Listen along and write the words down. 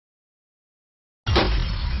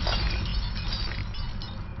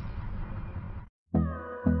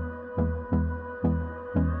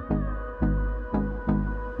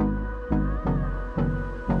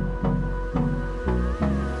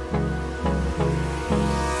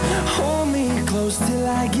close till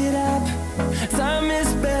I get up. Time is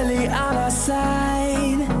barely on our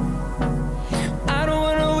side. I don't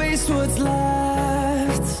wanna waste what's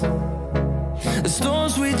left. The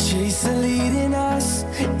storms we chase are leading us,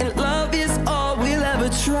 and love is all we'll ever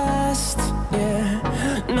trust. Yeah,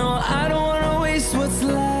 no, I don't wanna waste what's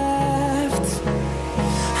left.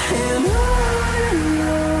 And on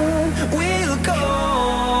we'll go,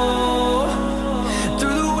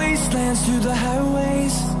 through the wastelands, through the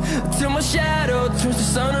highways, till my shadow turns to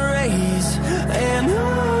sun rays. And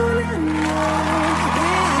on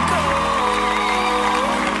we'll go,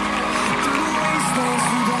 through the wastelands,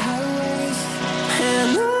 through the highways,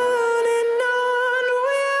 and on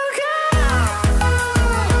we'll go.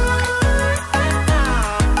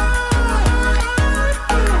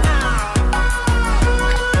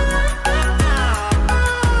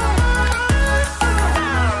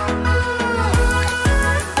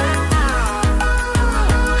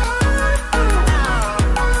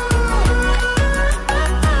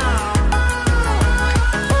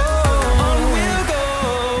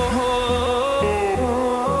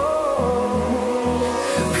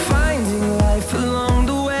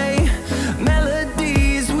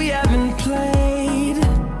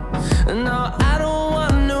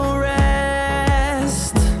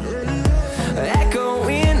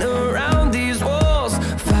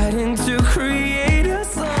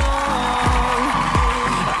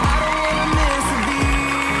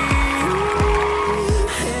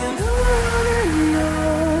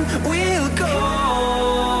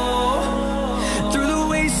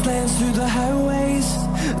 Through the highways,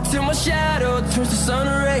 till my shadow turns to sun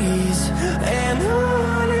rays. And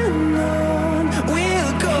on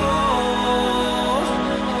we'll go,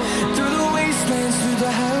 through the wastelands, through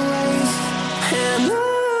the highways, and on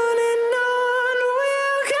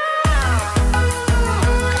we'll go.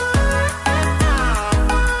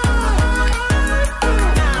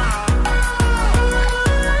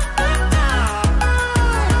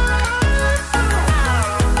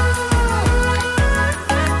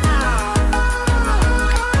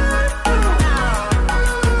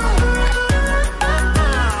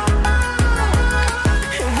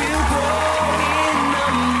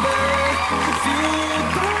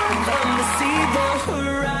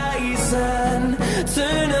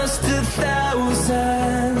 Turn us to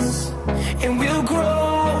thousands, and we'll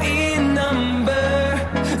grow in number,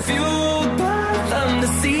 fueled by them to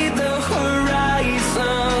see the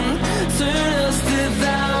horizon. Turn us to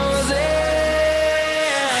thousands,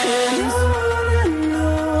 and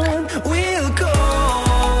on we'll go,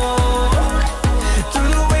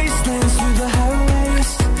 through the wastelands, through the highways,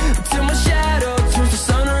 till my shadow turns to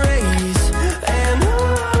sun rays. And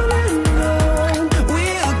on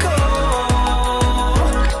we'll go,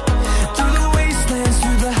 through the wastelands,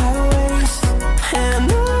 through the highways,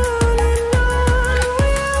 and on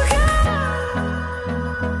we'll go.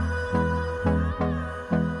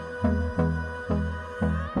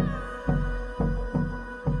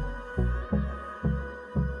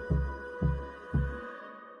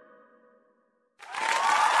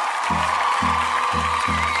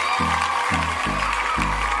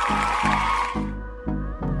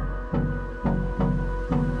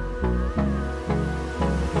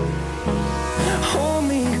 Hold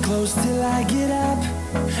me close till I get up.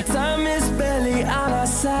 Time is barely on our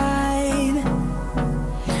side.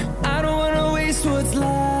 I don't wanna waste what's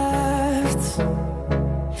left.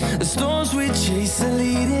 The storms we chase are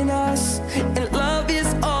leading us, and love is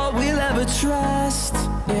all we'll ever trust.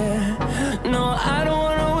 Yeah, no, I don't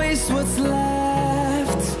wanna waste what's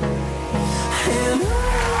left. And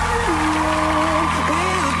on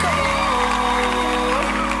we'll go,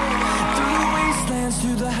 through the wastelands,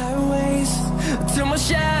 through the highways, till my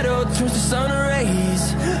shadow turns to sun rays.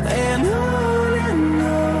 And on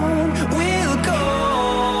we'll go,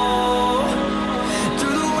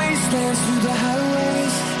 through the wastelands, through the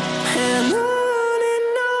highways, and on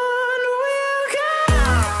we'll go.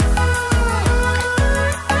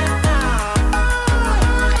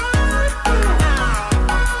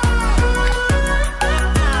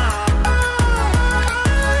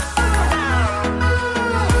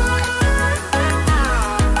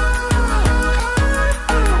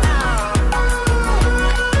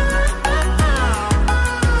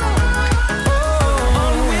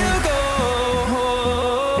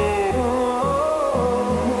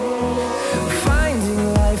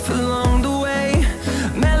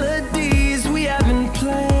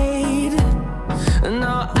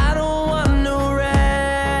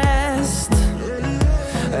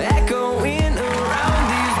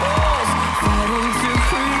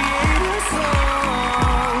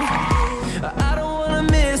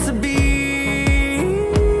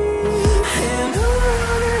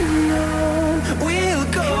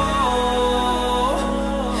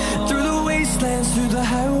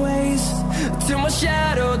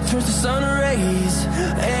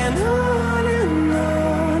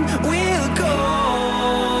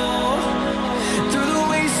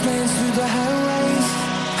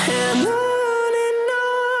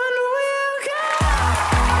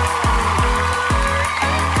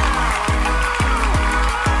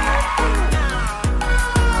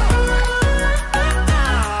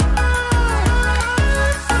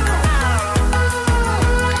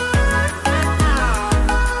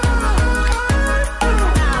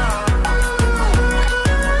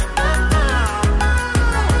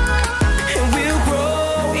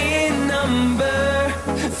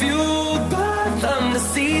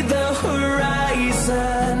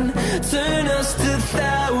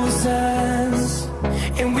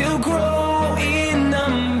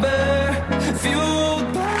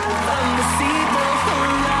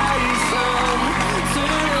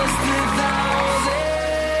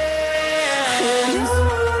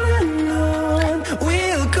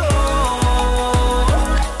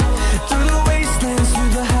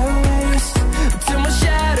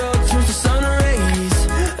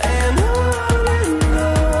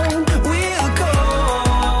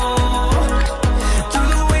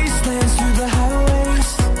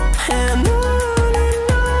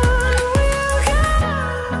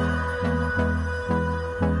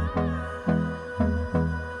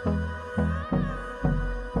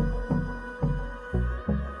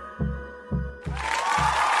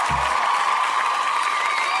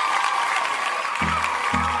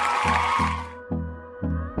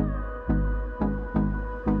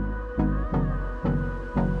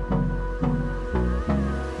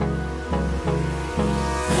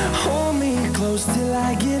 close till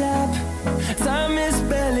I get up. Time is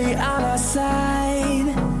barely on our side.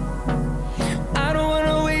 I don't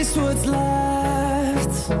wanna waste what's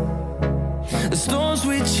left. The storms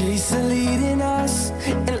we chase are leading us,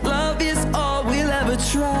 and love is all we'll ever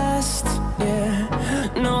trust. Yeah,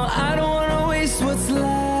 no, I don't wanna waste what's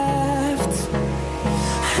left.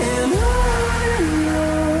 And on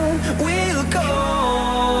we'll go,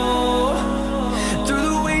 through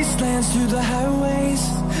the wastelands, through the highways,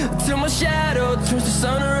 till my shadow turns to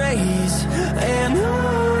sun rays. And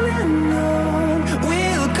on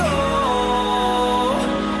we'll go,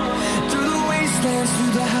 through the wastelands,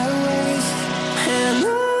 through the highways, and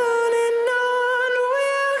on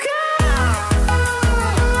we'll go.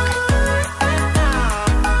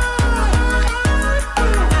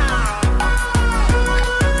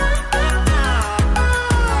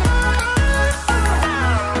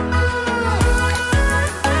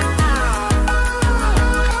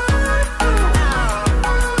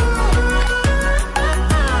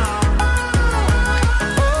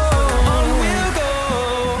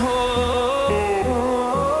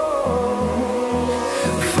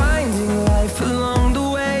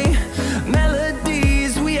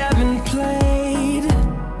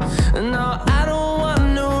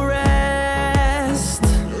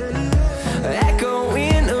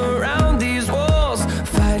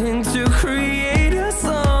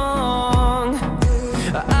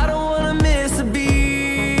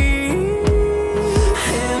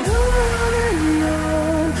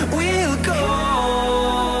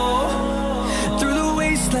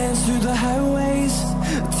 Through the highways,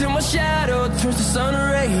 till my shadow turns to sun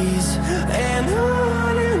rays. And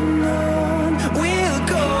on we'll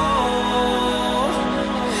go,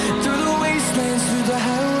 through the wastelands, through the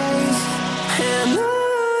highways, and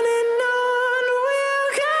on we'll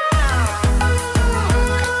go.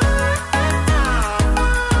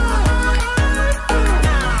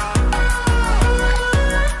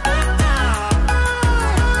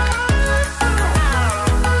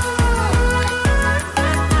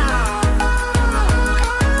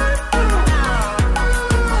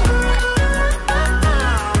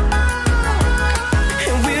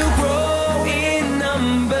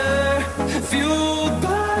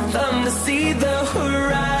 See the